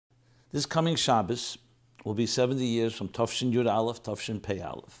This coming Shabbos will be 70 years from Tafshin Yud Aleph, Tafshin Pei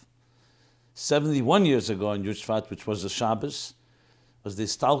Aleph. 71 years ago in Yud Shevat, which was the Shabbos, was the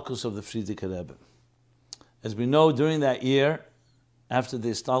Istalkus of the Frierdiker Rebbe. As we know, during that year, after the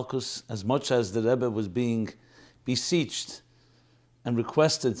Istalkus, as much as the Rebbe was being beseeched and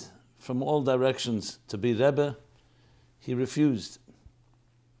requested from all directions to be Rebbe, he refused.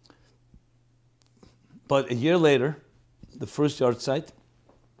 But a year later, the first yahrzeit,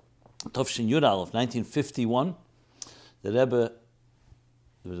 Tafshin Yud Aleph, 1951, the Rebbe,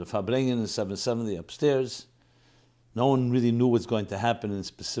 there was a Farbrengen in 770 upstairs. No one really knew what's going to happen in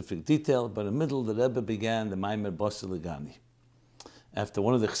specific detail, but in the middle, the Rebbe began the Basi L'Gani. After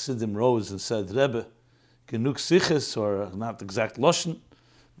one of the Chassidim rose and said, Rebbe, genug siches, or not exact Loshen,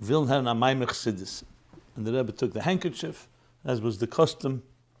 will have a Maimer Chassidus. And the Rebbe took the handkerchief, as was the custom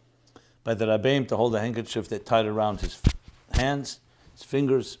by the Rabbeim to hold the handkerchief. They tied around his hands, his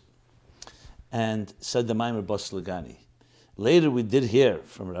fingers, and said the Basi L'Gani. Later we did hear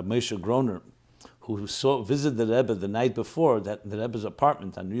from Rabbi Moshe Groner, who visited the Rebbe the night before, that in the Rebbe's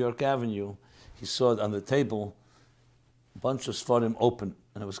apartment on New York Avenue, he saw on the table a bunch of Sfarim open,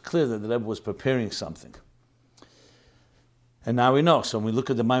 and it was clear that the Rebbe was preparing something. And now we know. So when we look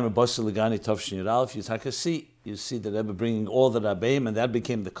at the Basi L'Gani Tafshin Yud Aleph, you see the Rebbe bringing all the Rabbeim, and that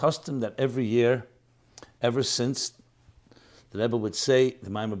became the custom that every year, ever since, the Rebbe would say the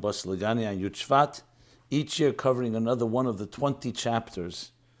Basi L'Gani on Yud Shevat, each year covering another one of the 20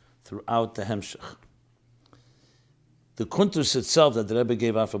 chapters throughout the Hemshech. The Kuntus itself that the Rebbe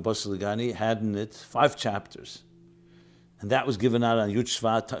gave out for Basi L'Gani had in it 5 chapters. And that was given out on Yud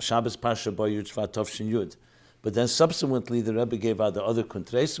Shevat, Shabbos Pasha Bo Yud Shevat Tafshin Yud. But then subsequently the Rebbe gave out the other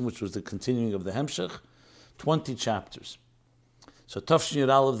Kuntresim, which was the continuing of the Hemshech, 20 chapters. So Tafshin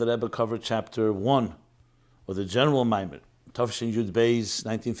Yud Aleph, the Rebbe covered chapter 1, or the general Maimer. Tafshin Yud Beis,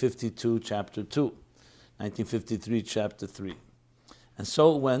 1952, chapter 2. 1953, chapter 3. And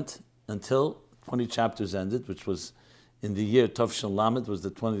so it went until 20 chapters ended, which was in the year Tafshin Lamed, was the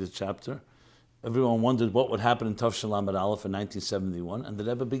 20th chapter. Everyone wondered what would happen in Tafshin Lamed Aleph in 1971, and the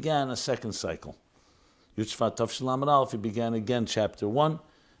Rebbe began a second cycle. Yud Shevat Tafshin Lamed Aleph, he began again chapter 1, a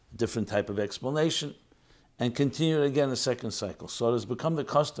different type of explanation, and continued again a second cycle. So it has become the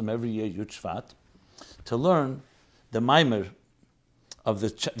custom every year, Yud Shevat, to learn the Maimer of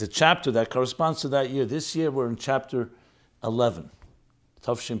the chapter that corresponds to that year. This year we're in chapter 11,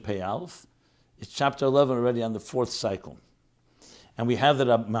 Tafshin Pei Aleph. It's chapter 11 already on the 4th cycle. And we have the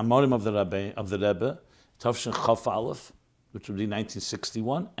Mamorim of the Rebbe, Tafshin Chaf Aleph, which would be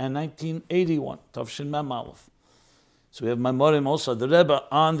 1961, and 1981, Tafshin Mem Aleph. So we have Mamorim also, the Rebbe,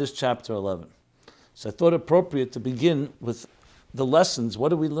 on this chapter 11. So I thought appropriate to begin with the lessons. What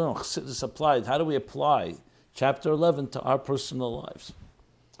do we learn? Chassidus Applied. How do we apply chapter 11 to our personal lives?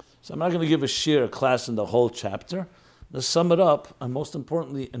 So I'm not going to give a class in the whole chapter. I'm going to sum it up, and most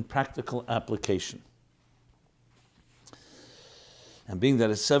importantly, in practical application. And being that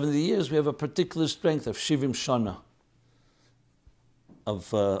it's 70 years, we have a particular strength of Shivim Shana,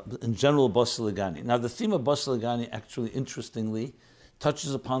 in general, Basi L'Gani. Now, the theme of Basi L'Gani actually, interestingly,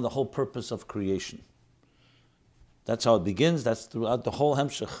 touches upon the whole purpose of creation. That's how it begins. That's throughout the whole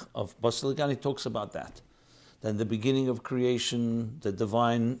Hemshech of Basi L'Gani talks about that. Then the beginning of creation, the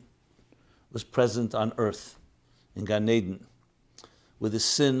divine was present on earth, in Gan Eden. With the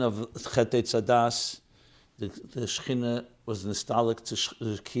sin of Chet Tzadas, the Shechina was nostalgic to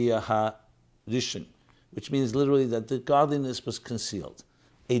Shkia HaRishon, which means literally that the godliness was concealed.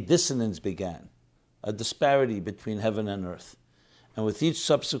 A dissonance began, a disparity between heaven and earth. And with each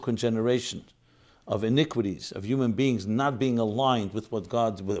subsequent generation of iniquities, of human beings not being aligned with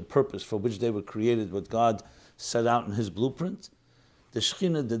with a purpose for which they were created, what God set out in His blueprint, the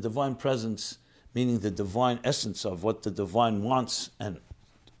Shekhinah, the divine presence, meaning the divine essence of what the divine wants and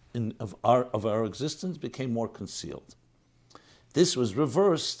of our existence, became more concealed. This was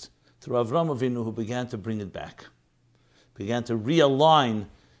reversed through Avraham Avinu, who began to bring it back, began to realign.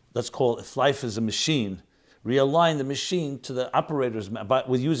 Let's call it, if life is a machine, realign the machine to the operator's,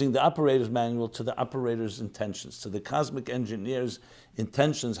 with using the operator's manual to the operator's intentions, to the cosmic engineer's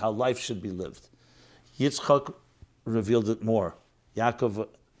intentions, how life should be lived. Yitzchak revealed it more. Yaakov,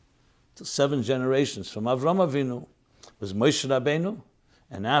 7 generations from Avraham Avinu, was Moshe Rabbeinu,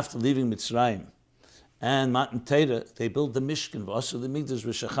 and after leaving Mitzrayim and Matan Torah, they built the Mishkan, V'asu l'migdash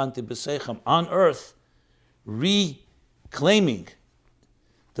v'shachanti b'seichem, on earth, reclaiming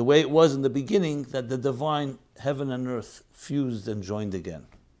the way it was in the beginning, that the divine heaven and earth fused and joined again.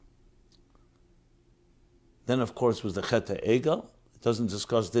 Then, of course, was the Chet HaEgel. It doesn't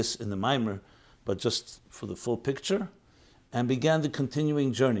discuss this in the Maimer, but just for the full picture. and began the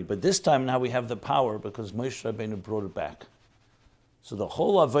continuing journey. But this time now we have the power because Moshe Rabbeinu brought it back. So the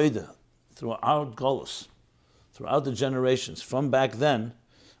whole Avodah throughout Golus, throughout the generations, from back then,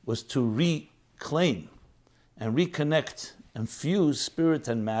 was to reclaim and reconnect and fuse spirit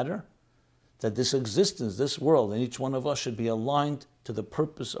and matter, that this existence, this world, and each one of us should be aligned to the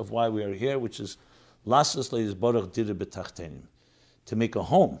purpose of why we are here, which is Lasas Leis Baruch Dira B'Tachtenim, to make a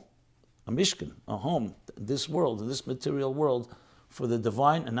home, a mishkan, a home, this world, in this material world, for the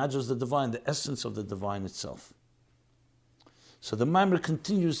divine, and not just the divine, the essence of the divine itself. So the Maimer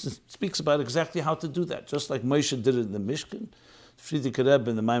continues and speaks about exactly how to do that, just like Moshe did it in the Mishkan. Friedrich Rebbe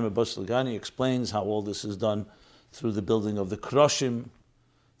in the Maimer Basi L'Gani explains how all this is done through the building of the Kroshim,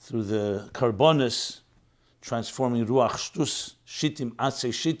 through the Karbonis, transforming Ruach Shtus, Shittim,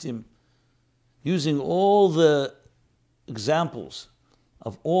 Atzei Shittim, using all the examples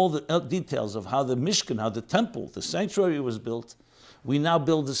of all the details of how the Mishkan, how the temple, the sanctuary was built. We now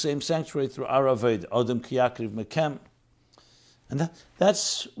build the same sanctuary through our Aved, Odom Kiyakriv Mekem. And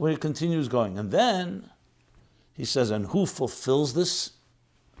that's where it continues going. And then he says, and who fulfills this?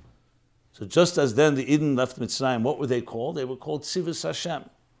 So just as then the Eden left Mitzrayim, what were they called? They were called Tzivus Hashem.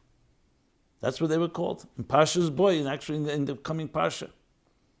 That's what they were called. In Parshas Boy, and actually in the coming Parsha.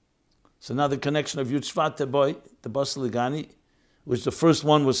 So now the connection of Yud Shvat to Boy, the Basi L'Gani, which the first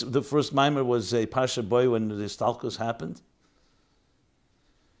mimer was a Parsha Boy when the Stalkos happened.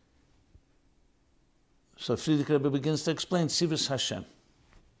 So Friedrich Rebbe begins to explain Tzivus Hashem.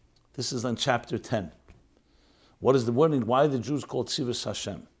 This is in chapter 10. What is the wording? Why are the Jews called Tzivus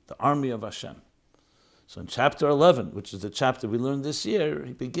Hashem, the army of Hashem? So in chapter 11, which is the chapter we learned this year,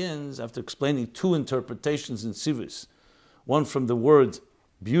 he begins after explaining two interpretations in Tzivus, one from the word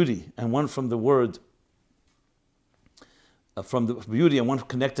beauty and one from the word beauty and one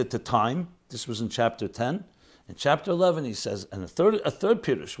connected to time. This was in chapter 10. In chapter 11, he says, and a third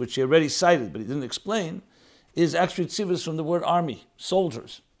Pirush, which he already cited, but he didn't explain, is actually Tzivus from the word army,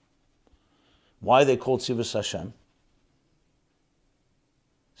 soldiers. Why they called Tzivus Hashem?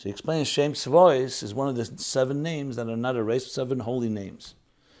 So he explains Shem Tzvois is one of the 7 names that are not erased, 7 holy names,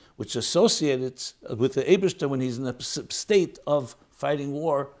 which associate it with the Eibishter when he's in a state of fighting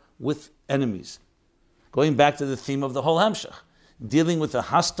war with enemies. Going back to the theme of the whole Hamshach, dealing with a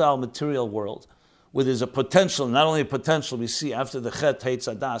hostile material world, where there's a potential, not only a potential, we see after the Chet, Hate,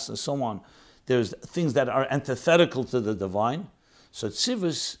 Adas, and so on, there's things that are antithetical to the divine. So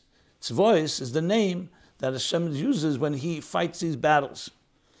Tzivus, Tzvois, is the name that Hashem uses when he fights these battles.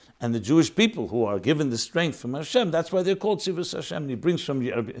 And the Jewish people who are given the strength from Hashem, that's why they're called Tzivus Hashem. And he brings from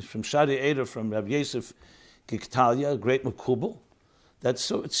Shari Eder, from Rabbi Yosef Giktalia, a great Makubal, that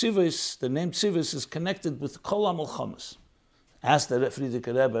so Tzivus, the name Tzivus is connected with Kol HaMelchamas. Ask the Friedrich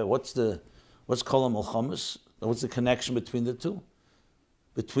Rebbe, what's Kol HaMelchamas? What's the connection between the two?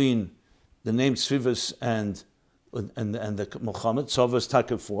 Between the name Tzivus and the Melchamet, Tzavos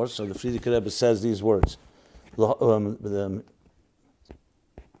Takev 4. So the Friedrich Rebbe says these words. Because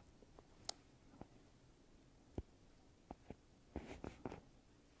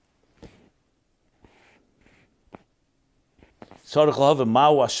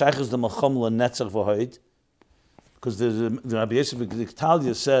the Rabbi Yosef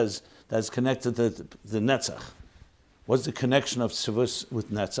Gitalia says that it's connected to the Netzach. What's the connection of Tzivus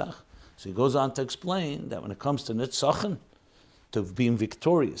with Netzach? So he goes on to explain that when it comes to Netzachen, to being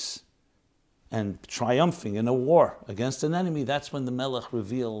victorious and triumphing in a war against an enemy, that's when the Melech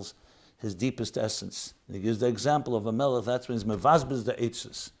reveals his deepest essence. And he gives the example of a Melech, that's when he's mevazbez the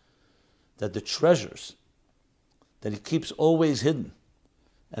eitzes, that the treasures that he keeps always hidden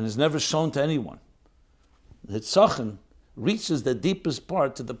and is never shown to anyone, Netzachen reaches the deepest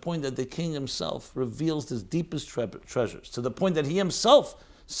part to the point that the king himself reveals his deepest treasures, to the point that he himself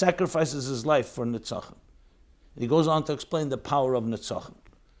sacrifices his life for Netzachen. He goes on to explain the power of Netzachen,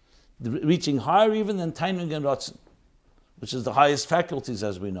 reaching higher even than Tainug and Ratzin, which is the highest faculties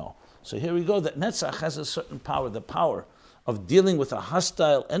as we know. So here we go, that Netzach has a certain power, the power of dealing with a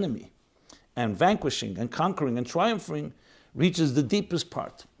hostile enemy and vanquishing and conquering and triumphing reaches the deepest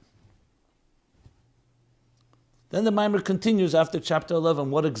part. Then the Maimer continues after chapter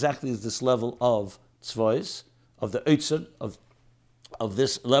 11, what exactly is this level of tzvois, of the oitzer, of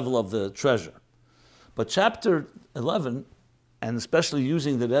this level of the treasure. But chapter 11, and especially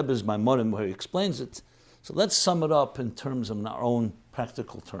using the Rebbe's Maimorim where he explains it, so let's sum it up in terms of our own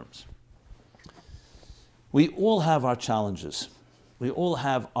practical terms. We all have our challenges. We all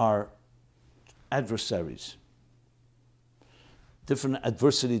have our adversaries. Different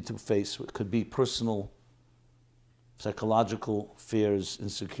adversity to face. It could be personal, psychological fears,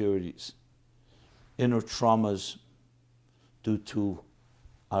 insecurities, inner traumas, due to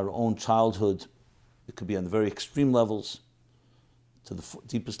our own childhood. It could be on the very extreme levels, to the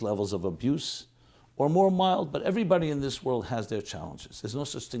deepest levels of abuse, or more mild, but everybody in this world has their challenges. There's no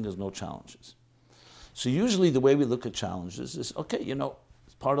such thing as no challenges. So usually the way we look at challenges is, okay,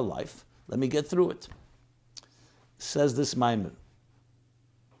 it's part of life. Let me get through it. Says this Maimon,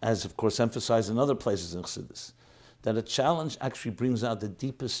 as of course emphasized in other places in Chassidus, that a challenge actually brings out the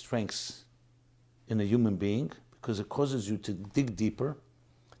deepest strengths in a human being because it causes you to dig deeper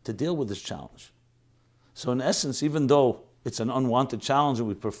to deal with this challenge. So in essence, even though it's an unwanted challenge and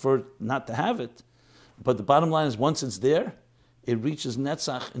we prefer not to have it, but the bottom line is once it's there, it reaches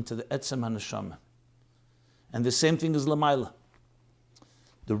netzach into the etzem haneshama. And the same thing is Lamaila.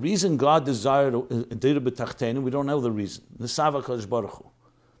 The reason God desired Dira B'Tachtenu, we don't know the reason. Nesava Kadosh Baruch Hu.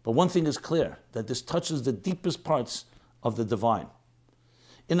 But one thing is clear, that this touches the deepest parts of the divine.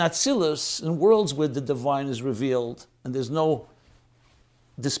 In Atzilus, in worlds where the divine is revealed, and there's no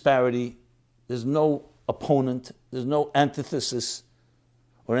disparity, there's no opponent, there's no antithesis,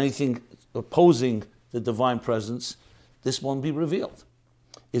 or anything opposing the divine presence, this won't be revealed.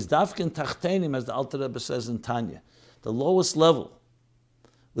 Is Dafkin Tachtenim, as the Alter Rebbe says in Tanya, the lowest level,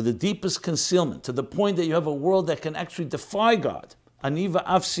 with the deepest concealment, to the point that you have a world that can actually defy God. Aniva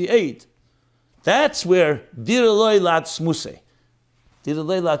Afsi Eid. That's where Direloi Lat Smuse.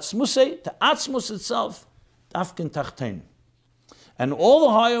 Direloi Lat Smuse, to Atzmus itself, Dafkin Tachtenim. And all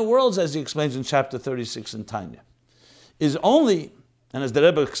the higher worlds, as he explains in chapter 36 in Tanya, is only, and as the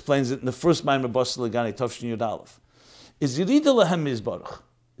Rebbe explains it in the first Maimon of Basi L'Gani Chapter Yud Aleph, is Yirida Lehem Yizbarach.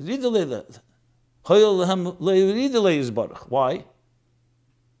 Yirida Lehem Yizbarach. Why?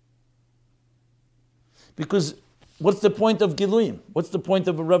 Because what's the point of Giluyim? What's the point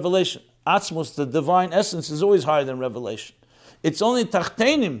of a revelation? Atzmos, the divine essence, is always higher than revelation. It's only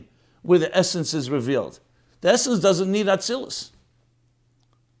Tachtenim where the essence is revealed. The essence doesn't need Atzilus.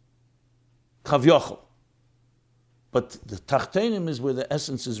 Kavyochel. But the Tachtenim is where the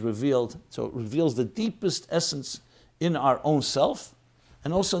essence is revealed, so it reveals the deepest essence in our own self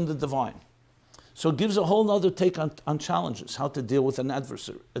and also in the divine. So it gives a whole other take on challenges, how to deal with an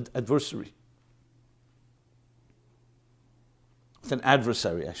adversary. With an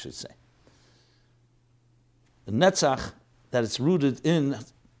adversary, I should say. The Netzach, that it's rooted in,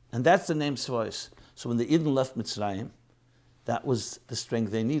 and that's the name Tzvois. So when the Eden left Mitzrayim, that was the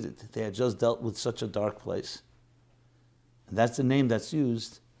strength they needed. They had just dealt with such a dark place. And that's the name that's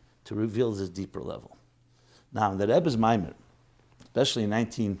used to reveal this deeper level. Now, in the Rebbe's Maimon, especially in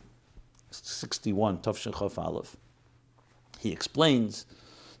 1961, Tov Chof Aleph, he explains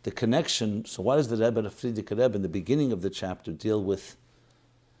the connection. So why does the Rebbe, the Friedrich Rebbe, in the beginning of the chapter deal with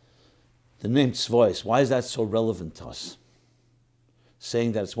the name Tzvois? Why is that so relevant to us?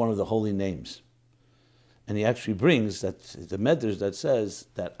 Saying that it's one of the holy names. And he actually brings that the Medrash that says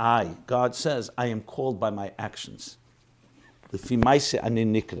that God says, I am called by my actions. L'fimaise ani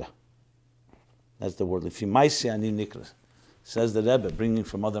nikra. That's the word. L'fimaise ani nikra. Says the Rebbe, bringing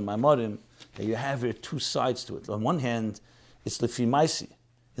from other Maimorim, that you have here two sides to it. On one hand, it's l'fimaise.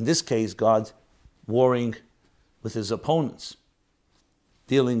 In this case, God warring with his opponents,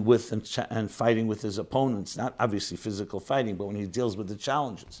 dealing with and fighting with his opponents. Not obviously physical fighting, but when he deals with the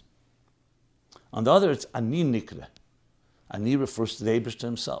challenges. On the other, it's Ani Nikra. Ani refers to the Eibishter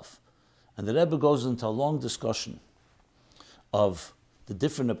himself. And the Rebbe goes into a long discussion of the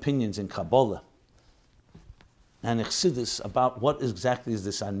different opinions in Kabbalah and Chassidus about what exactly is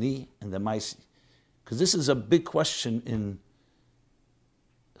this Ani and the Maisi. Because this is a big question in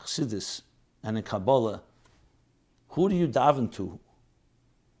Chassidus and in Kabbalah. Who do you daven to?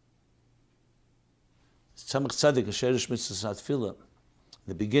 Tzemach Tzedek, Sherish Mitzvah Tefillah, in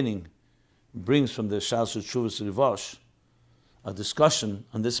the beginning, brings from the Shas Shuvas Rivash a discussion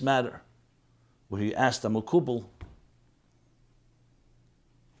on this matter, where he asked Amakubal,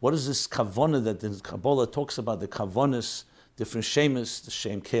 what is this kavona that the Kabbalah talks about, the kavonas, different shemas, the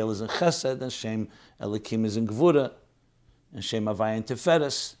shem Kel is in Chesed, and shem Elikim is in Gvura, and shem Havaya in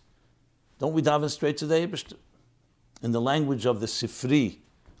Tiferes. Don't we daven straight to the Eibishter? In the language of the Sifri,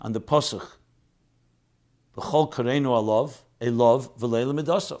 on the Pasuk, B'chol kareinu alav, elov v'leila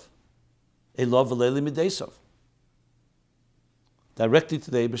midasav. Elov v'leila midasav. Directly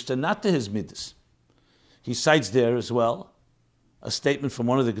to the Eibishter, not to his midas. He cites there as well a statement from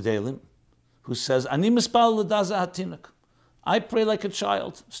one of the Gedalim who says, Ani mispal l'daza hatinak. I pray like a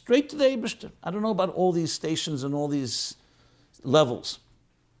child, straight to the Eibishter. I don't know about all these stations and all these levels.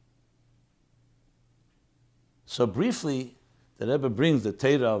 So briefly, the Rebbe brings the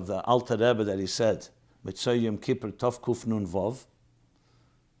Torah of the Alter Rebbe that he said, Mitzvah Yom Kippur Tov Kuf Nun Vov,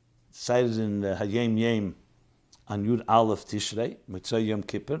 cited in the Hayem Yem on Yud Aleph Tishrei, Mitzvah Yom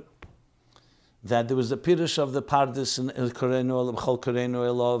Kippur, that there was a pirush of the Pardes and El Korenu, Chol Korenu,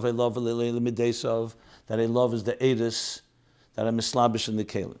 Elov, Elov, Elele, Midesov, that Elov is the Eris, that are mislabish in the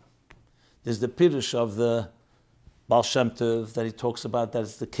Kelim. There's the pirush of the Baal Shem Tov that he talks about, that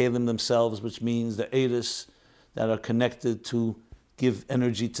it's the Kelim themselves, which means the Eris that are connected to give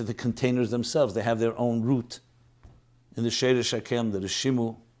energy to the containers themselves. They have their own root. In the Sheresh HaKelim, the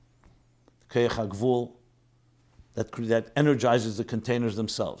Rishimu, the Keich HaGvul, that energizes the containers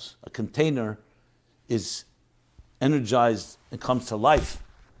themselves. A container is energized and comes to life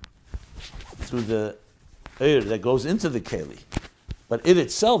through the air that goes into the keli. But it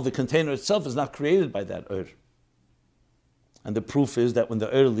itself, the container itself, is not created by that air. And the proof is that when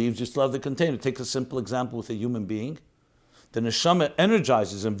the air leaves, you still have the container. Take a simple example with a human being. The neshama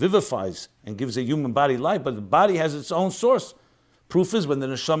energizes and vivifies and gives a human body life, but the body has its own source. Proof is when the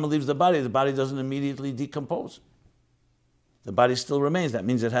neshama leaves the body doesn't immediately decompose. The body still remains. That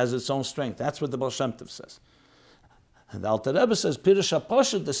means it has its own strength. That's what the Baal Shem Tov says. And the Alter Rebbe says, Pirush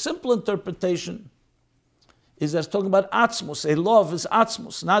HaPashut, the simple interpretation is that it's talking about Atzmus. A love is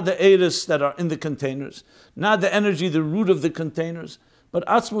Atzmus, not the Eris that are in the containers, not the energy, the root of the containers, but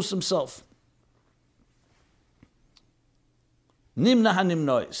Atzmus himself. Nimna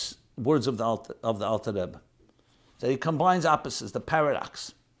HaNimnois, words of the Alter Rebbe. So he combines opposites, the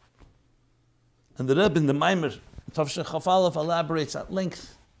paradox. And the Rebbe in the Maimer, Tavshin Chaf Aleph, elaborates at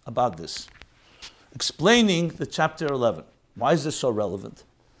length about this, explaining the chapter 11. Why is this so relevant?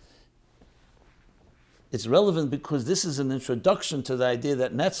 It's relevant because this is an introduction to the idea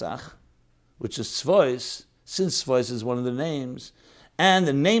that Netzach, which is Tzvois, since Tzvois is one of the names, and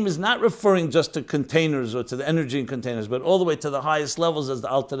the name is not referring just to containers or to the energy in containers, but all the way to the highest levels, as the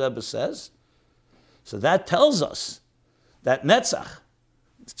Alter Rebbe says. So that tells us that Netzach,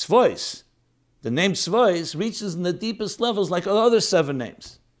 Tzvois, the name Tzvois, reaches in the deepest levels like the other 7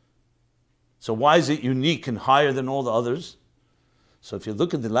 names. So why is it unique and higher than all the others? So if you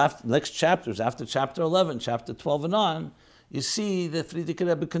look at the next chapters, after chapter 11, chapter 12 and on, you see the Frierdiker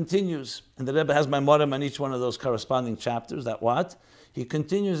Rebbe continues, and the Rebbe has Maimorim on each one of those corresponding chapters, that what? He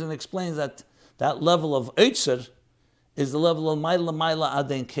continues and explains that that level of Eitzer is the level of Maila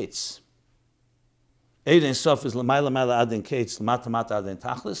Aden Kates. Eidin Sof is Maila Aden Kates, Mata Aden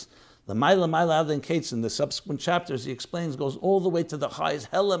Tachlis. The Maila Aden Kates in the subsequent chapters, he explains, goes all the way to the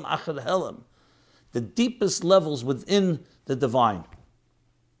highest Helem Achad Helem, the deepest levels within the divine.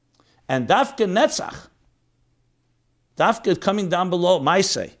 And Dafke Netzach, Dafke coming down below,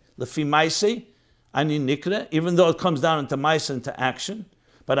 Maisei, Lefi Maisei, Ani Nikra, even though it comes down into Maisei, into action,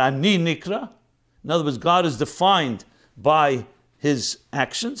 but Ani Nikra, in other words, God is defined by his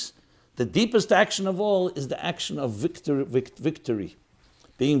actions. The deepest action of all is the action of victory.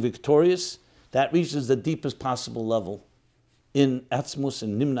 Being victorious, that reaches the deepest possible level in Atzmus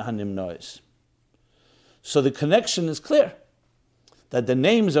and Nimna HaNimnois. So the connection is clear, that the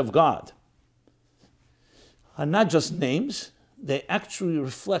names of God are not just names, they actually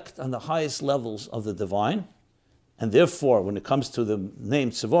reflect on the highest levels of the divine, and therefore, when it comes to the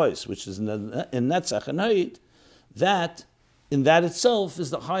name Tzavois, which is in Netzach and Hayit, that in that itself is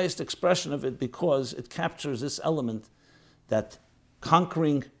the highest expression of it, because it captures this element that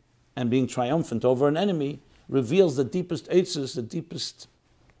conquering and being triumphant over an enemy reveals the deepest eitzes, the deepest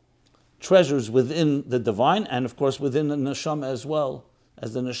treasures within the divine, and of course within the neshama as well,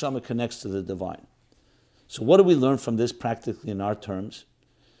 as the neshama connects to the divine. So what do we learn from this practically in our terms,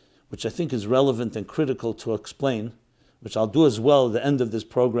 which I think is relevant and critical to explain, which I'll do as well at the end of this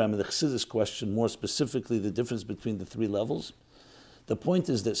program in the Chassidus question, more specifically the difference between the 3 levels. The point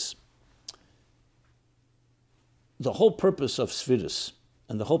is this: the whole purpose of Sfiris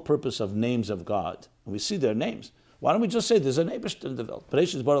and the whole purpose of names of God, and we see their names. Why don't we just say there's an Eibishter in the world?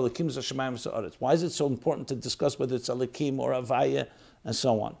 Why is it so important to discuss whether it's Elikim or Avaya and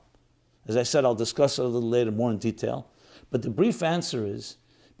so on? As I said, I'll discuss it a little later more in detail. But the brief answer is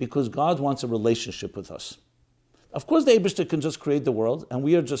because God wants a relationship with us. Of course, the Eibishter can just create the world, and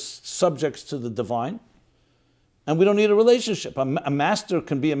we are just subjects to the divine, and we don't need a relationship. A master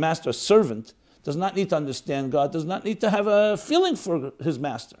can be a master. A servant does not need to understand God, does not need to have a feeling for his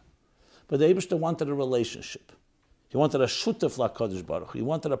master. But the Eibishter wanted a relationship. He wanted a shutef l'HaKadosh Baruch Hu. He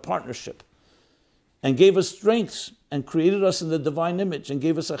wanted a partnership, and gave us strengths, and created us in the divine image, and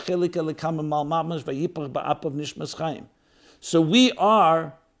gave us a chelik elikam mal mamash vayipach ba'apav nishmas chaim. So we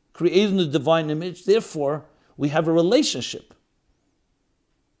are created in the divine image, therefore we have a relationship.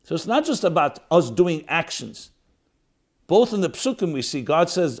 So it's not just about us doing actions. Both in the psukim we see, God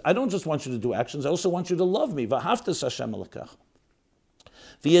says, I don't just want you to do actions, I also want you to love me. V'ahavtas Hashem elokach.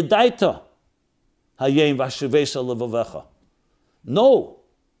 V'yadaita hayem v'ashivesa levavecha. Know,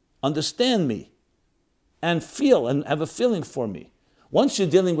 understand me, and feel, and have a feeling for me. Once you're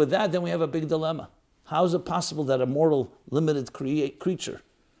dealing with that, then we have a big dilemma. How is it possible that a mortal, limited creature,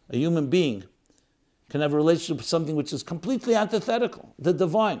 a human being, can have a relationship with something which is completely antithetical, the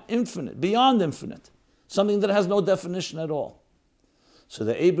divine, infinite, beyond infinite, something that has no definition at all? So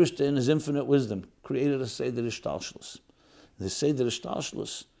the Eibishter, in his infinite wisdom, created a Seder Ishtalshlus. The Seder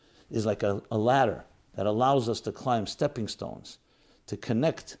Ishtalshlus is like a ladder that allows us to climb stepping stones, to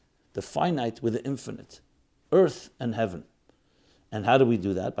connect the finite with the infinite, earth and heaven. And how do we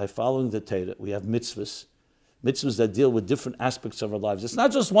do that? By following the Torah. We have mitzvahs that deal with different aspects of our lives. It's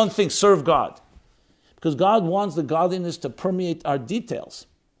not just one thing, serve God. Because God wants the godliness to permeate our details.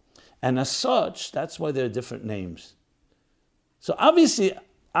 And as such, that's why there are different names. So obviously,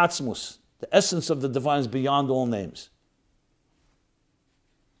 Atzmus, the essence of the divine, is beyond all names.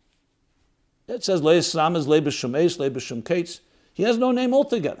 It says, Le'esramez, Le'b'shum Eis, Le'b'shum Kates. He has no name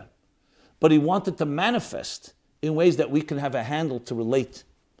altogether. But he wanted to manifest in ways that we can have a handle to relate.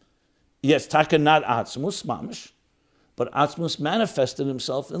 Yes, Taka not Atzmus, Mamish, but Atzmus manifested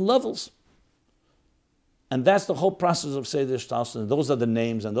himself in levels. And that's the whole process of Seder Ishtalshlus. Those are the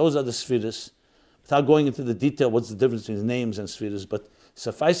names and those are the Sfiras. Without going into the detail, what's the difference between names and Sfiras, but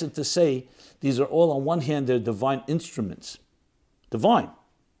suffice it to say, these are all, on one hand, they're divine instruments. Divine.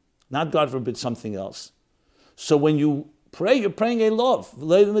 Not, God forbid, something else. So when you pray, you're praying a love,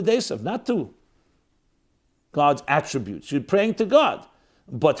 not to God's attributes. You're praying to God.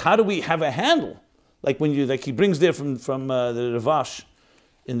 But how do we have a handle? Like he brings there from the Ravash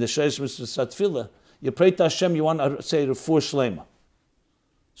in the Sheish Mitzvah Tefillah, you pray to Hashem, you want to say Refuah Shlema.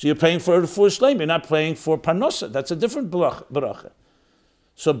 So you're praying for Refuah Shlema, you're not praying for Parnosa. That's a different bracha.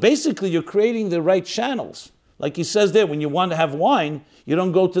 So basically you're creating the right channels. Like he says there, when you want to have wine, you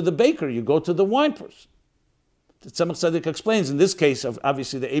don't go to the baker, you go to the wine person. The Tzemach Tzedek explains, in this case,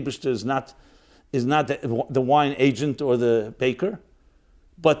 obviously the Eibishter is not the wine agent or the baker,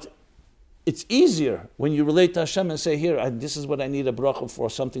 but it's easier when you relate to Hashem and say, here, this is what I need a bracha for,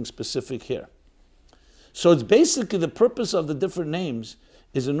 something specific here. So it's basically the purpose of the different names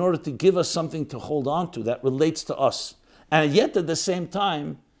is in order to give us something to hold on to that relates to us. And yet at the same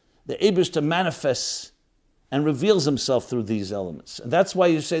time, the Eibishter manifests and reveals himself through these elements. And that's why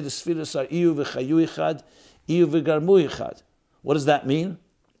you say the Sfiras are Iyu v'chayu ichad, Iyu v'garmu ichad. What does that mean?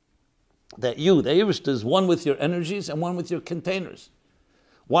 That you, the Eibishter, is one with your energies and one with your containers.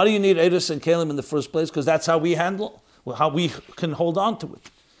 Why do you need Eidus and Kalim in the first place? Because that's how we handle, how we can hold on to it.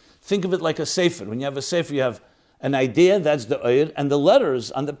 Think of it like a sefer. When you have a sefer, you have an idea, that's the Oyer, and the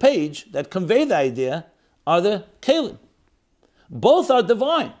letters on the page that convey the idea are the Kalim. Both are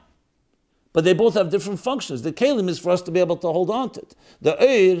divine, but they both have different functions. The Kalim is for us to be able to hold on to it. The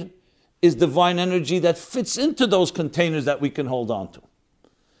Oyer is divine energy that fits into those containers that we can hold on to.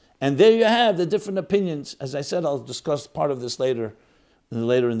 And there you have the different opinions. As I said, I'll discuss part of this later in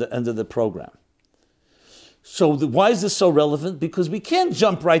the end of the program. So why is this so relevant? Because we can't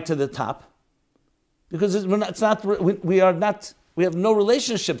jump right to the top. Because we have no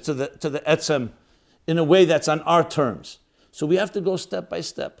relationship to the etzem in a way that's on our terms. So we have to go step by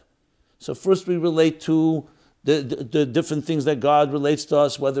step. So first we relate to the different things that God relates to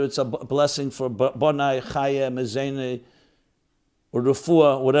us, whether it's a blessing for bonai, chaya, mezene, or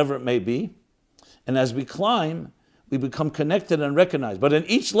refuah, whatever it may be. And as we climb, we become connected and recognized. But in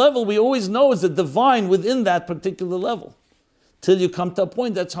each level, we always know is the divine within that particular level, till you come to a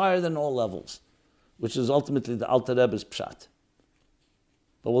point that's higher than all levels, which is ultimately the Alter Rebbe's pshat.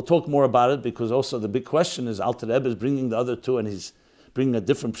 But we'll talk more about it, because also the big question is Alter Rebbe is bringing the other two and he's bringing a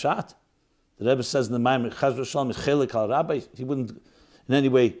different pshat. The Rebbe says in the Maimon, Chaz v'Shalom is chelik al Rabbi. He wouldn't in any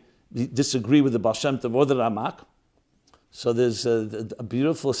way disagree with the Baal Shem Tov or the Ramak. So there's a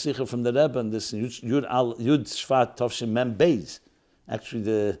beautiful sikha from the Rebbe, and this Yud Shvat Tovshim Mem Beis.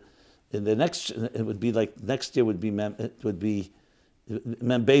 Actually, it would be like next year Mem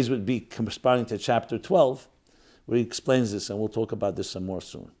Beis would be corresponding to chapter 12, where he explains this, and we'll talk about this some more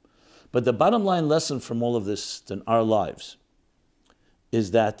soon. But the bottom line lesson from all of this in our lives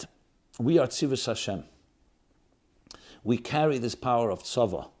is that we are Tzivus Hashem. We carry this power of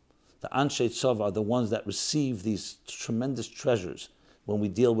Tzava. The Anshe Tzava are the ones that receive these tremendous treasures when we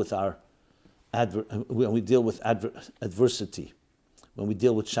deal with adversity, when we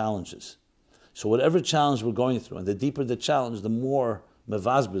deal with challenges. So whatever challenge we're going through, and the deeper the challenge, the more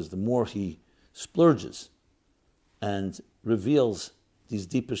mevazbez, the more he splurges and reveals these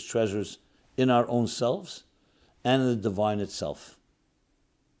deepest treasures in our own selves and in the divine itself,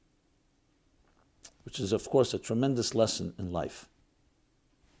 which is, of course, a tremendous lesson in life.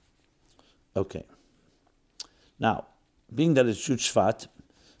 Okay, Now, being that it's Yud Shvat,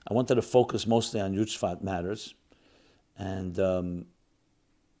 I wanted to focus mostly on Yud Shvat matters, and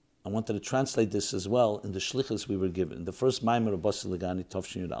I wanted to translate this as well in the shlichus we were given. The first Maimer of Basi L'Gani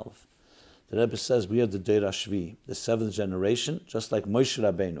Chapter, the Rebbe says we are the Deir HaShvi, the seventh generation, just like Moshe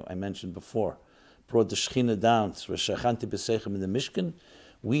Rabbeinu, I mentioned before, brought the Shechina down through Shechanti B'Seichem in the Mishkan.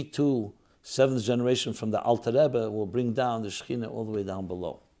 We too, seventh generation from the Alter Rebbe, will bring down the Shechina all the way down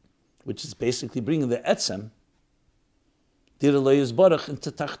below, which is basically bringing the Etzem, Dir Lo Yizbarach,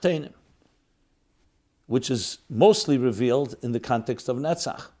 into Tachtenim, which is mostly revealed in the context of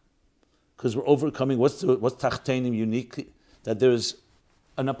Netzach. Because we're overcoming what's Tachtenim unique, that there's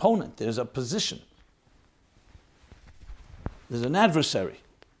an opponent, there's a position, there's an adversary.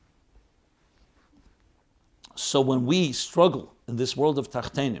 So when we struggle in this world of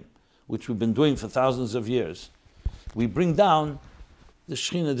Tachtenim, which we've been doing for thousands of years, we bring down the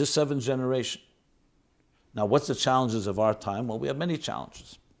Shekhinah, this seventh generation. Now, what's the challenges of our time? Well, we have many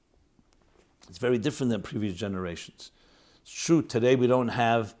challenges. It's very different than previous generations. It's true, today we don't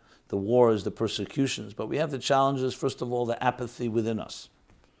have the wars, the persecutions, but we have the challenges, first of all, the apathy within us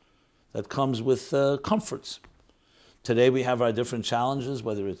that comes with comforts. Today we have our different challenges,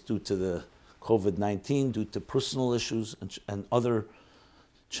 whether it's due to the COVID-19, due to personal issues and other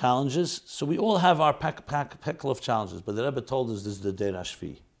challenges. So we all have our peckle of challenges, but the Rebbe told us this is the Deir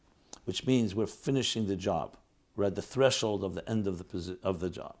HaShvi, which means we're finishing the job. We're at the threshold of the end of the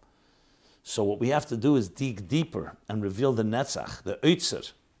job. So what we have to do is dig deeper and reveal the Netzach, the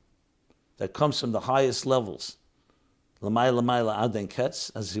Oitzer, that comes from the highest levels, L'mayla Aden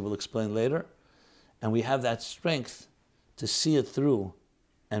Ketz, as he will explain later, and we have that strength to see it through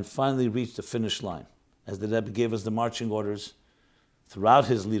and finally reach the finish line. As the Rebbe gave us the marching orders throughout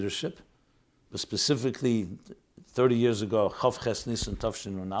his leadership, but specifically 30 years ago, Chav Ches Nisan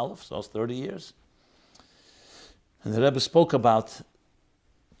Tavshin Nun Aleph, so it's 30 years. And the Rebbe spoke about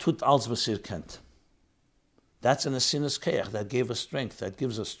Tut Als Vasir Kent. That's an Asinas Keach, that gave us strength, that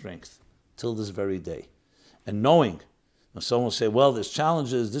gives us strength till this very day. And knowing, someone will say, well, there's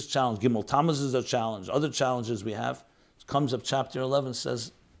challenges, this challenge, Gimel Tammuz is a challenge, other challenges we have. It comes up chapter 11,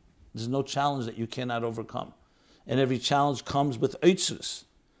 says, there's no challenge that you cannot overcome. And every challenge comes with eitzrus,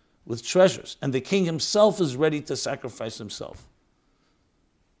 with treasures. And the king himself is ready to sacrifice himself.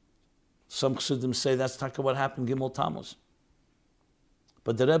 Some Chassidim say that's what happened Gimel Tammuz.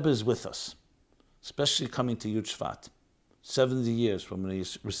 But the Rebbe is with us, especially coming to Yud Shvat. 70 years from when he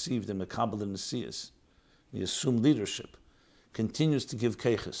received the Mekabel and Nesiyas, he assumed leadership, continues to give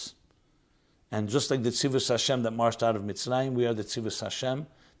keiches. And just like the Tzivus Hashem that marched out of Mitzrayim, we are the Tzivus Hashem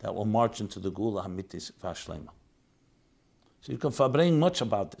that will march into the Gula Hamitis Vashlema. So you can fabrein much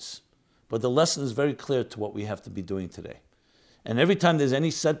about this, but the lesson is very clear to what we have to be doing today. And every time there's any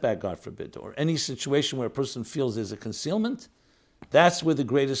setback, God forbid, or any situation where a person feels there's a concealment, that's where the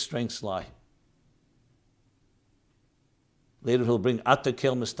greatest strengths lie. Later he'll bring Atta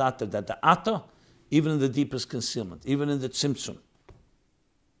Kel Mistater, that the Atta, even in the deepest concealment, even in the Tzimtzum,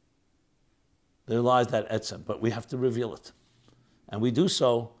 there lies that Etzem, but we have to reveal it. And we do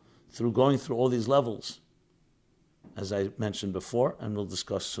so through going through all these levels, as I mentioned before, and we'll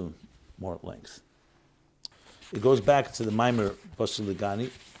discuss soon more at length. It goes back to the Maimer Basi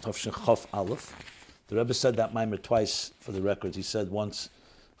L'Gani, Tavshin Chof Aleph. The Rebbe said that Maimer twice for the record. He said once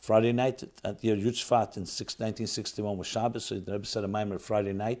Friday night at Yer Yud Shvat in 1961 was Shabbos, so the Rebbe said a Maimer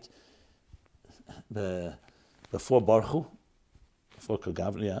Friday night before Baruch, before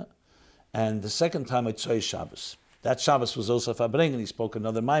Kagavli, and the second time at Tzoi Shabbos. That Shabbos was also Fabring, and he spoke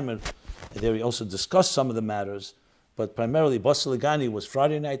another Maimer. There he also discussed some of the matters, but primarily Basi L'Gani was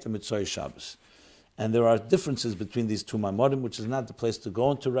Friday night and Mitzvah Shabbos. And there are differences between these two Maimarim, which is not the place to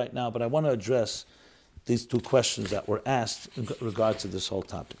go into right now, but I want to address these two questions that were asked in regard to this whole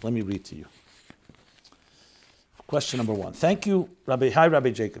topic. Let me read to you. Question number one. Thank you,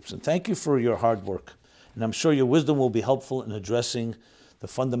 Rabbi Jacobson. Thank you for your hard work, and I'm sure your wisdom will be helpful in addressing the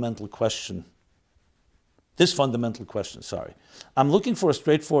fundamental question. This fundamental question, I'm looking for a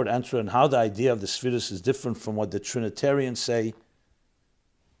straightforward answer on how the idea of the spheres is different from what the Trinitarians say.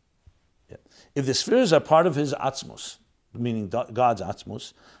 If the spheres are part of his Atzmos, meaning God's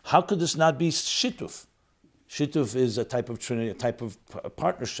Atzmos, how could this not be Shituf? Shituf is a type of Trinity, a type of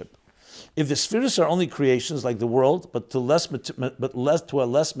partnership. If the spheres are only creations like the world, but to a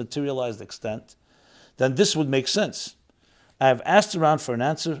less materialized extent, then this would make sense. I have asked around for an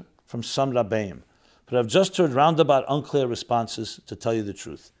answer from some Rabbeim, but I've just heard roundabout unclear responses, to tell you the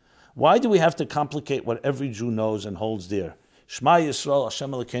truth. Why do we have to complicate what every Jew knows and holds dear? Shema Yisrael,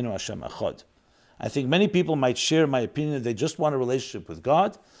 Hashem Elokeinu, Hashem Echad. I think many people might share my opinion that they just want a relationship with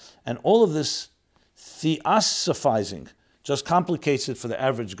God, and all of this Theosophizing just complicates it for the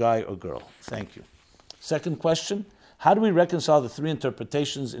average guy or girl. Thank you. Second question, how do we reconcile the three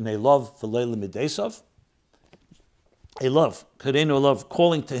interpretations in a love, v'leila midesov? A love, Karenu, a love,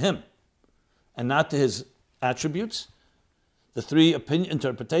 calling to him and not to his attributes. The three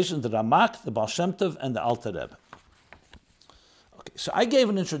interpretations, the Ramak, the Baal Shem Tov, and the Alter Rebbe. Okay, so I gave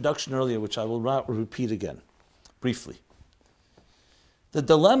an introduction earlier, which I will repeat again, briefly. The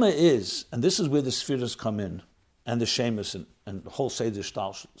dilemma is, and this is where the spheres come in, and the Shemus and the whole Seder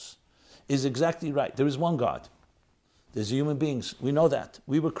Shtalshus, is exactly right. There is one God. There's human beings. We know that.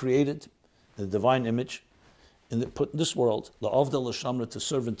 We were created in the divine image, put in this world, la'avda l'shamra, to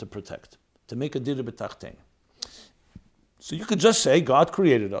serve and to protect, to make a dira b'tachtein. So you could just say, God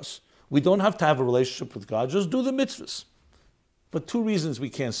created us. We don't have to have a relationship with God. Just do the mitzvahs. But two reasons we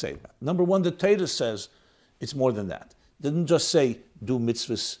can't say that. Number one, the Torah says it's more than that. It didn't just say do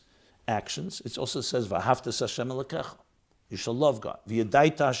mitzvahs actions. It also says, v'ahavtas Hashem elekecha. You shall love God.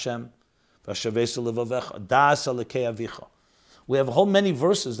 V'yadaita Hashem, v'ashavesa levavecha, das alekei avicha. We have a whole many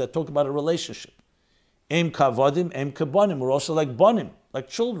verses that talk about a relationship. Em kavadim, em kabanim. We're also like banim, like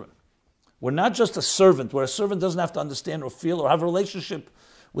children. We're not just a servant, where a servant doesn't have to understand or feel or have a relationship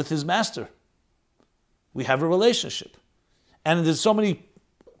with his master. We have a relationship. And there's so many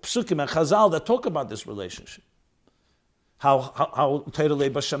psukim and chazal that talk about this relationship. How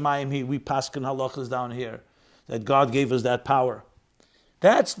Teirele B'Shamayim, we paskin halachas down here, that God gave us that power.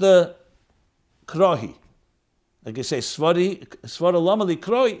 That's the krohi. Like you say, svara lamali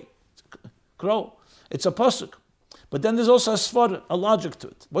kroi. Kro. It's a pasuk. But then there's also a svara, a logic to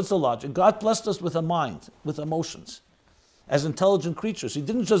it. What's the logic? God blessed us with a mind, with emotions, as intelligent creatures. He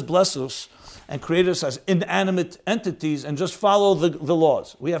didn't just bless us and create us as inanimate entities and just follow the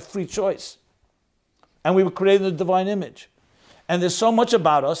laws. We have free choice. And we were created in the divine image. And there's so much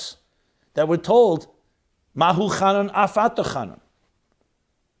about us that we're told, Mahu chanan afata chanan.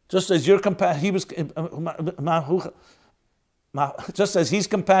 Just as just as he's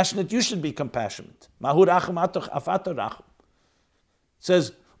compassionate, you should be compassionate. Mahu racham afata racham. It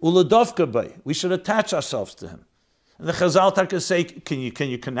says, uladovka bay. We should attach ourselves to him. And the Chazal Tarka say, can you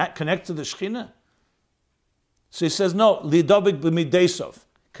connect to the Shekhinah? So he says, no, lidobik b'midesov.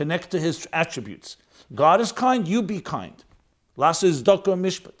 Connect to his attributes. God is kind, you be kind. Lasa is Doko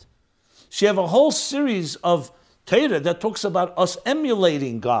Mishpat. So you have a whole series of Torah that talks about us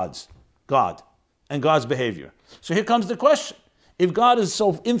emulating God and God's behavior. So here comes the question. If God is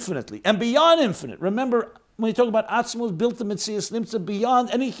so infinitely and beyond infinite, remember when you talk about Atzmos, built in Metzias Nimtza, beyond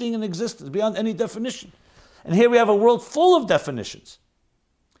anything in existence, beyond any definition. And here we have a world full of definitions.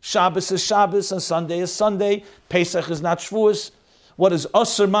 Shabbos is Shabbos and Sunday is Sunday. Pesach is not Shavuos. What is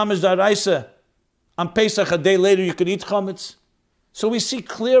Asr Mamish Daraisa? On Pesach, a day later, you could eat chametz. So we see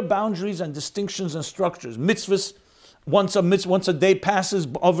clear boundaries and distinctions and structures. Mitzvahs, once a day passes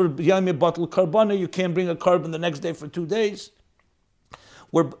over Yom Batel Karbana, you can't bring a carbon the next day for 2 days.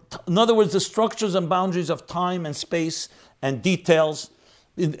 In other words, the structures and boundaries of time and space and details,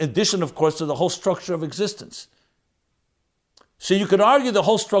 in addition, of course, to the whole structure of existence. So you could argue the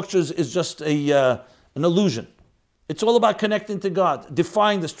whole structure is just an illusion. It's all about connecting to God,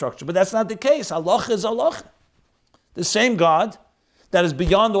 defying the structure. But that's not the case. Allah is Allah. The same God that is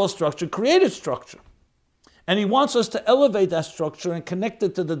beyond all structure created structure. And he wants us to elevate that structure and connect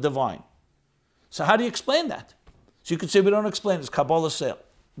it to the divine. So how do you explain that? So you could say we don't explain it. It's Kabbalah sale.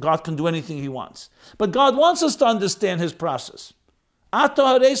 God can do anything he wants. But God wants us to understand his process. Ato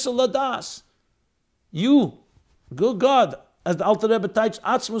haresa ladas. You, good God, as the Alter Rebbe teaches,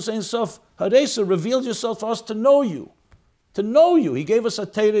 Atzmus Ein Sof Haresa, revealed yourself for us to know you. To know you. He gave us a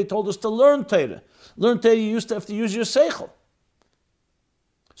Torah, he told us to learn Torah. Learn Torah, you used to have to use your seichel.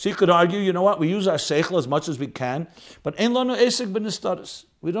 So you could argue, you know what, we use our seichel as much as we can, but Ein Lanu Esek B'Nistaris.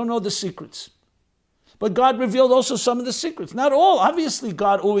 We don't know the secrets. But God revealed also some of the secrets. Not all. Obviously,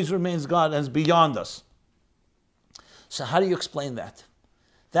 God always remains God and is beyond us. So how do you explain that?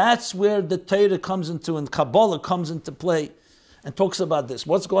 That's where the Torah comes into, and Kabbalah comes into play and talks about this.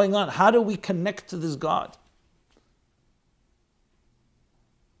 What's going on? How do we connect to this God?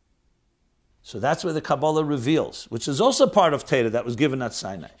 So that's where the Kabbalah reveals, which is also part of Torah that was given at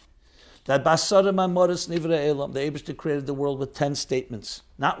Sinai. That Basarim Amoris Nivra Elam, the Eibishter created the world with 10 statements.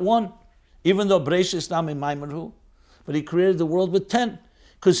 Not one. Even though Breishis Nami Maimerhu, but he created the world with 10.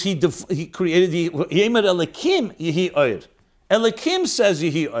 Because he created the Yemer Elikim Yehi Oyer. Elikim says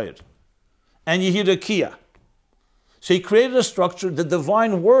Yehi Oyer. And Yehi Rekia. So he created a structure. The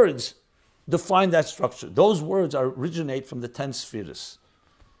divine words define that structure. Those words originate from the 10 spheres.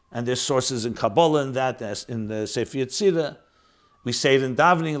 And there's sources in Kabbalah in that, in the Sefer Yetzirah, We say it in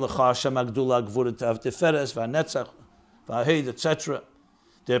davening, L'cha Hashem Agdula Gvurat Tiferes V'Netzach V'Ahed, etc.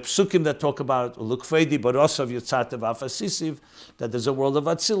 There are psukim that talk about Lukfedi Barosav Yitzatev Afasisiv, that there's a world of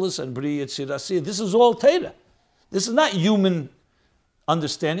Atzilus and Bri Yitzirasi. This is all Torah. This is not human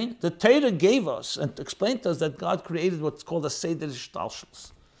understanding. The Torah gave us and explained to us that God created what's called a Seder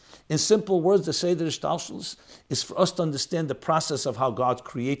Ishtalshus. In simple words, the Seder Ishtalshus is for us to understand the process of how God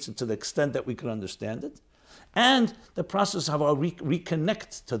creates it to the extent that we can understand it, and the process of how we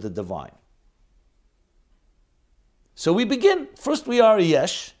reconnect to the divine. So we begin. First, we are a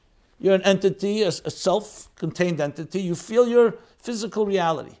yesh. You're an entity, a self-contained entity. You feel your physical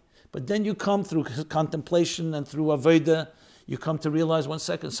reality. But then you come through contemplation and through avodah, you come to realize, 1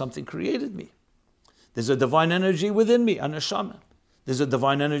 second, something created me. There's a divine energy within me, a neshama. There's a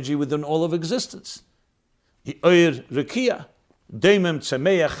divine energy within all of existence. Every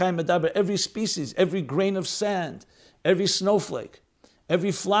species, every grain of sand, every snowflake,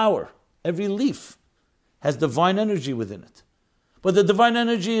 every flower, every leaf has divine energy within it. But the divine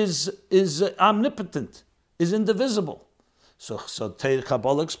energy is omnipotent, is indivisible. So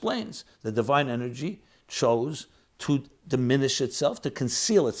Kabbalah explains the divine energy chose to diminish itself, to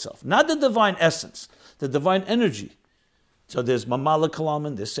conceal itself. Not the divine essence, the divine energy. So there's Mamala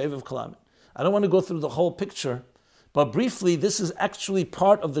Kalaman, there's Seviv Kalaman. I don't want to go through the whole picture, but briefly, this is actually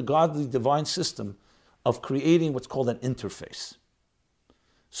part of the godly divine system of creating what's called an interface.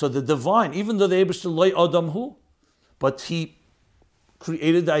 So the divine, even though the Eibishter loy Adam hu, but he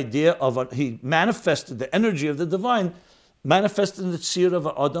created the idea of, he manifested the energy of the divine, manifested in the tzir of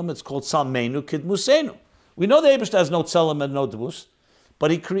Adam. It's called Salmeinu Kidmusenu. We know the Eibishter has no tzelem and no dvus,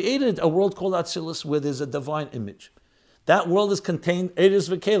 but he created a world called Atzilus where there's a divine image. That world is contained Eres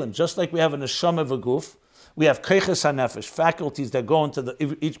v'Kelim, just like we have a neshama v'guf. We have keches hanefesh, faculties that go into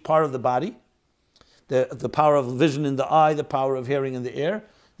each part of the body. The power of vision in the eye, the power of hearing in the ear.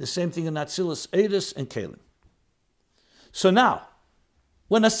 The same thing in Atzilus, Eres and Kelim. So now,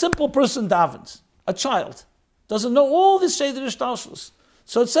 when a simple person davens, a child, doesn't know all this Seder Ishtalshus.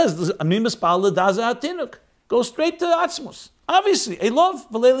 So it says, go straight to Atzmus. Obviously, a love,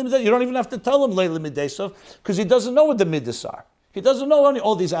 you don't even have to tell him Leila Midesov, because he doesn't know what the Midas are. He doesn't know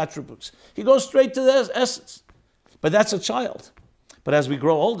all these attributes. He goes straight to the essence. But that's a child. But as we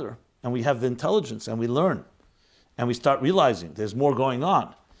grow older, and we have the intelligence, and we learn, and we start realizing there's more going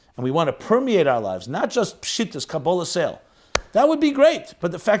on, and we want to permeate our lives, not just pshitas, Kabbalah sale. That would be great,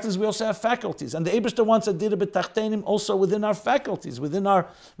 but the fact is we also have faculties, and the Eibishter wants a dira b'tachtenim also within our faculties, within our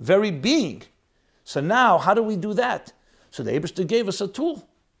very being. So now, how do we do that? So the Eibishter gave us a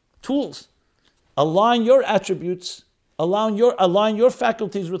tools. Align your attributes, align your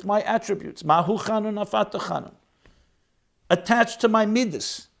faculties with my attributes. Mahu chanun afata chanun. Attached to my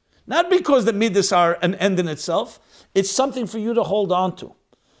midas. Not because the midas are an end in itself, it's something for you to hold on to.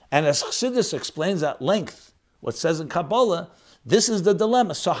 And as Chassidus explains at length, what says in Kabbalah, this is the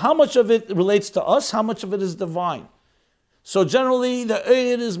dilemma. So how much of it relates to us? How much of it is divine? So generally, the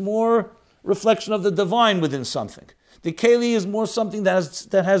Eid is more reflection of the divine within something. The Keli is more something that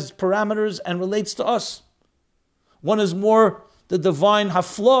has parameters and relates to us. One is more the divine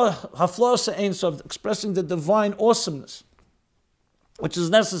hafla se'ein, so expressing the divine awesomeness, which is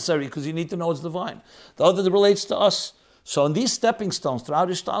necessary because you need to know it's divine. The other that relates to us. So in these stepping stones throughout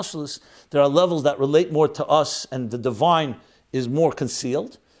Ishtalshalis, there are levels that relate more to us and the divine is more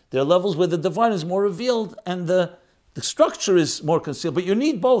concealed. There are levels where the divine is more revealed and the structure is more concealed. But you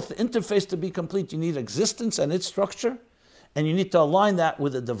need both the interface to be complete. You need existence and its structure, and you need to align that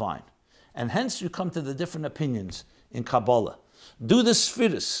with the divine. And hence you come to the different opinions in Kabbalah. Do the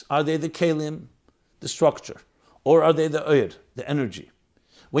spheres, are they the kelim, the structure, or are they the oir, the energy?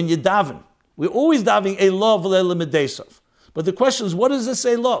 When you daven, we're always davening a love le'lemedesov. But the question is, what does this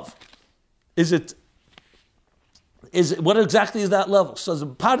say love? Is it what exactly is that level? So the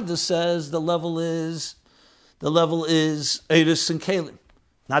Parshas says the level is Eris and Kelim.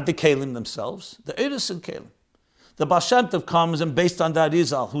 Not the Kelim themselves, the Eris and Kelim. The Baal Shem Tov comes and based on that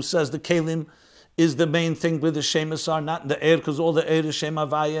Izal, who says the Kelim is the main thing where the Shemas are, not the Eir, because all the Eir is Shem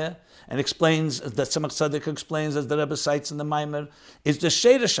Havaya, and explains, that Tzemach Tzedek explains, as the Rebbe cites in the Maimer, is the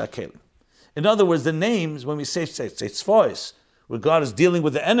Sheresh HaKelim. In other words, the names, when we say Tzvois, where God is dealing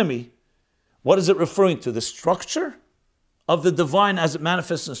with the enemy, what is it referring to? The structure of the divine as it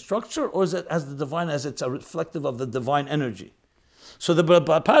manifests in structure, or is it as the divine as it's a reflective of the divine energy? So the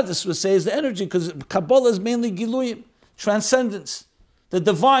Parshas would say is the energy, because Kabbalah is mainly Giluyim, transcendence, the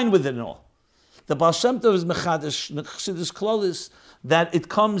divine within it all. The Baal Shem Tov is Mechadish, Chassidus Klolis, that it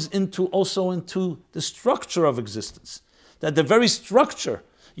comes also into the structure of existence. That the very structure,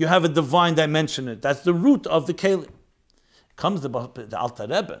 you have a divine dimension in it. That's the root of the Kelim. comes the Alter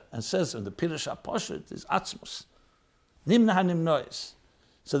Rebbe and says in the Pirush HaPoshet is Atzmus. Nimna HaNimnois.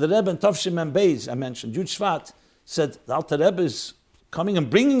 So the Rebbe in Tov Mem Beis, I mentioned, Yud Shevat, said the Alter Rebbe is coming and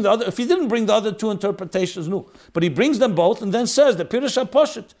bringing the other, if he didn't bring the other two interpretations, no. But he brings them both and then says the Pirush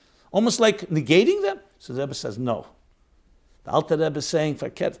HaPoshet, almost like negating them. So the Rebbe says no. The Alter Rebbe is saying,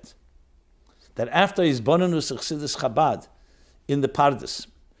 verkehrt, that after his Bonanus Chassidus Chabad in the Parshas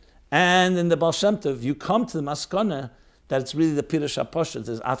and in the Baal Shem Tov, you come to the Maskana that it's really the Pirush HaPoshet,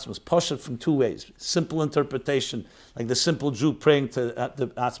 there's Atzmus, Poshet from two ways. Simple interpretation, like the simple Jew praying to the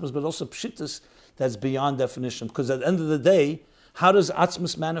Atzmus, but also Pshittus, that's beyond definition. Because at the end of the day, how does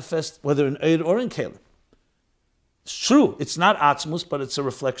Atzmus manifest, whether in Eid or in Kalim? It's true, it's not Atzmus, but it's a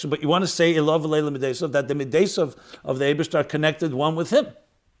reflection. But you want to say Elov Leila Midesov, that the Midesov of the Eibishter are connected one with him.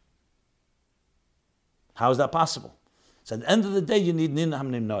 How is that possible? So at the end of the day, you need Nin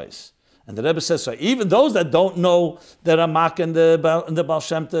Hamnim Nois. And the Rebbe says, so even those that don't know the Ramak and the Baal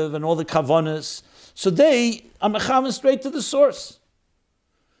Shem Tov and all the Kavonas, so they are mechavan straight to the source.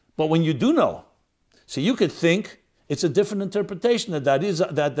 But when you do know, so you could think it's a different interpretation the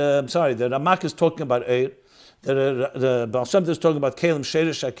Ramak is talking about Eir, the Baal Shem Tov is talking about Kalim,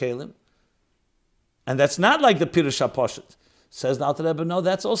 Sheresh HaKalim, and that's not like the Pirush HaPoshet. Says the Alter Rebbe, no,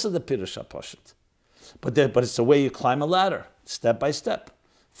 that's also the Pirush HaPoshet. But it's the way you climb a ladder, step by step.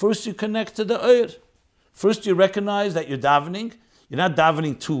 First you connect to the Eir. First you recognize that you're davening. You're not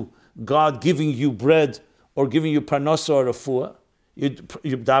davening to God giving you bread or giving you parnasa or refuah.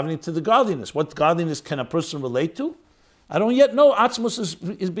 You're davening to the godliness. What godliness can a person relate to? I don't yet know.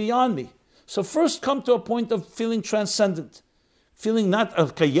 Atzmus is beyond me. So first come to a point of feeling transcendent. Feeling not a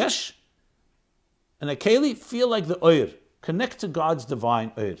kayesh and a keli, feel like the Eir. Connect to God's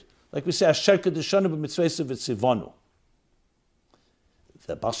divine Eir. Like we say, Asher Kedeshanu b'mitzvaysev v'tzivonu.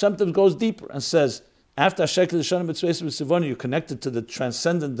 The Baal Shem Tov goes deeper and says, after Asher Kedeshanu b'mitzvaysev v'tzivonu, you're connected to the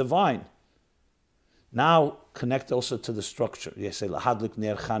transcendent divine. Now connect also to the structure. You say, Lahadlik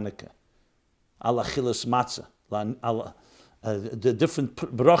ner Chanukah, Allah chilas matzah, the different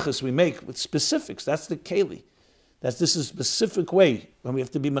brachas we make with specifics. That's the keli. This is a specific way when we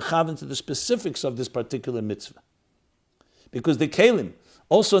have to be mechavan to the specifics of this particular mitzvah. Because the kelim,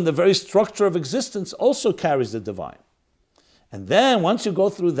 also in the very structure of existence, also carries the divine. And then once you go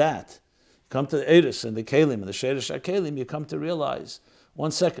through that, you come to the Eris and the kelim and the Sheresh HaKalim, you come to realize,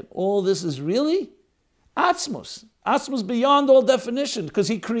 one second, all this is really Atzmus. Atzmus beyond all definition, because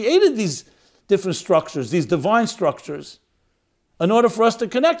he created these different structures, these divine structures, in order for us to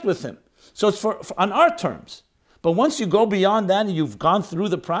connect with him. So it's for on our terms. But once you go beyond that and you've gone through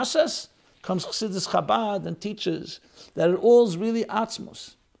the process, comes Chassidus Chabad and teaches that it all is really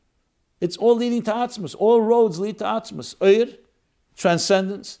Atzmus. It's all leading to Atzmus. All roads lead to Atzmus. Eir,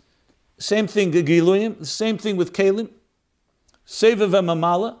 transcendence. Same thing, Giluyim. The same thing with Kalim. Seva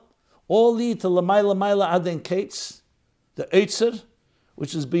v'mamala. All lead to Lamayla Mayla Aden Kates, the Eitzer,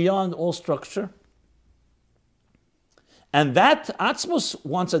 which is beyond all structure. And that Atzmus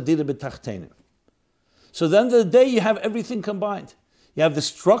wants a Dira B'Tachtenim. So then the day you have everything combined. You have the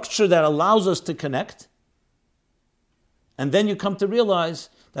structure that allows us to connect. And then you come to realize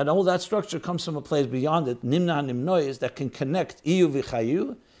that all that structure comes from a place beyond it, Nimna Nimnois, that can connect Iyu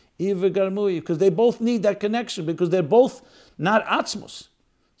v'chayu, Iyu v'garmuyu, because they both need that connection, because they're both not Atzmus.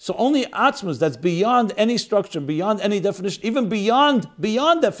 So only Atzmus that's beyond any structure, beyond any definition, even beyond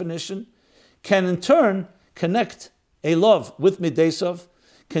definition, can in turn connect a love with Midesov,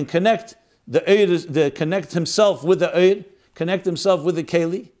 can connect connect himself with the Eir, connect himself with the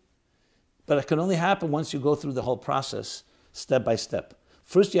Keli. But it can only happen once you go through the whole process, step by step.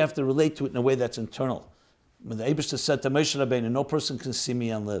 First, you have to relate to it in a way that's internal. When the Eibishter said to Moshe Rabbeinu, no person can see me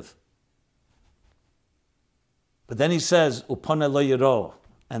and live. But then he says, Upana lo yiro,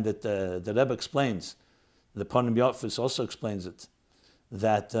 and that the Rebbe explains, the Panim Yotfus also explains it,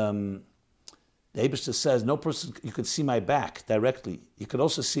 that the Eibishter says, no person, you could see my back directly. You could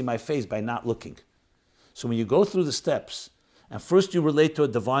also see my face by not looking. So when you go through the steps, and first you relate to a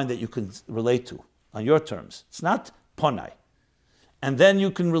divine that you can relate to on your terms. It's not ponai. And then you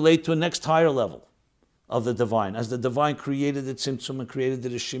can relate to a next higher level of the divine, as the divine created the tzimtzum and created the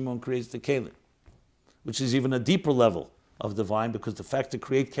rishimo and creates the kelim, which is even a deeper level of divine, because the fact to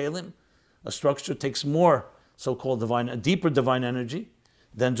create kelim, a structure, takes more so-called divine, a deeper divine energy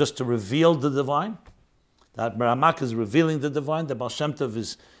than just to reveal the divine. That Ramak is revealing the divine, the Baal Shem Tov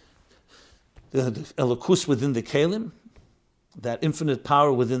is the elokus within the kelim, that infinite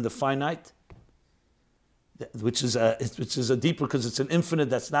power within the finite, which is a deeper, because it's an infinite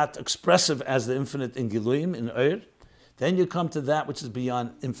that's not expressive as the infinite in Giluyim, in Eir. Then you come to that which is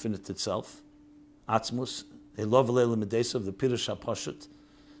beyond infinite itself, Atzmus, a love of the Pirush HaPashut,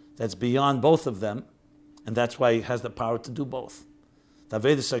 that's beyond both of them, and that's why he has the power to do both. The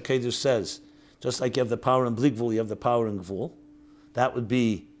Avedis HaKedush says, just like you have the power in Bligvul, you have the power in Gvul. That would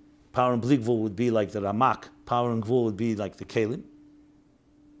be, power in Bligvul would be like the Ramak, power in Gvul would be like the Kelim.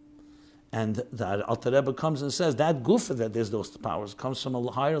 And the Alter Rebbe comes and says, that gufa that there's those powers comes from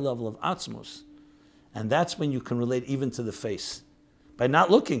a higher level of Atzmus. And that's when you can relate even to the face. By not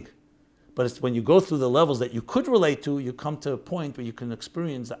looking. But it's when you go through the levels that you could relate to, you come to a point where you can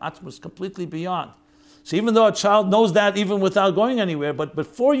experience the Atzmus completely beyond. So even though a child knows that even without going anywhere, but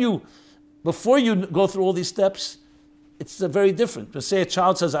before you go through all these steps, it's very different. But say a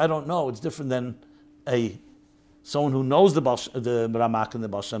child says, I don't know, it's different than someone who knows the Ramak and the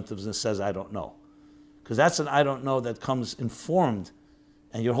Baal Shem Tovs and says, I don't know. Because that's an I don't know that comes informed,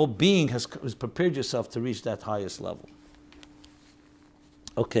 and your whole being has prepared yourself to reach that highest level.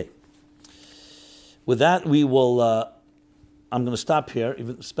 Okay. With that, we will, I'm going to stop here,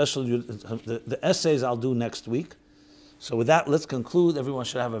 especially the essays I'll do next week. So with that, let's conclude. Everyone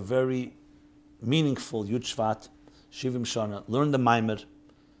should have a very meaningful Yud Shvat, Shivim Shana. Learn the Maimer,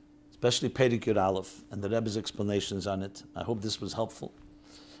 especially Perek Yud Aleph, and the Rebbe's explanations on it. I hope this was helpful.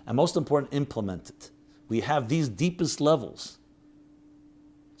 And most important, implement it. We have these deepest levels.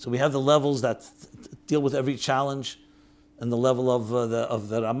 So we have the levels that deal with every challenge, and the level of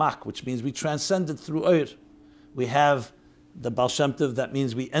the Ramak, which means we transcend it through Oyer. We have the Baal Shem Tov, that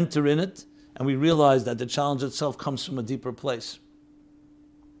means we enter in it, and we realize that the challenge itself comes from a deeper place.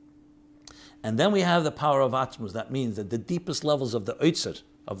 And then we have the power of Atzmus, that means that the deepest levels of the Oitzer,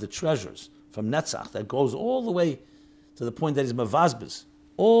 of the treasures, from Netzach, that goes all the way to the point that is Mavazbis,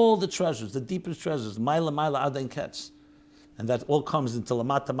 all the treasures, the deepest treasures, Maila Aden Ketz, and that all comes into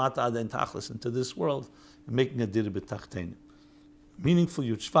Lamata Mata Aden Tachlis, into this world, and making a diribit tachtein. Meaningful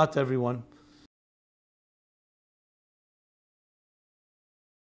Yud Shvat, everyone.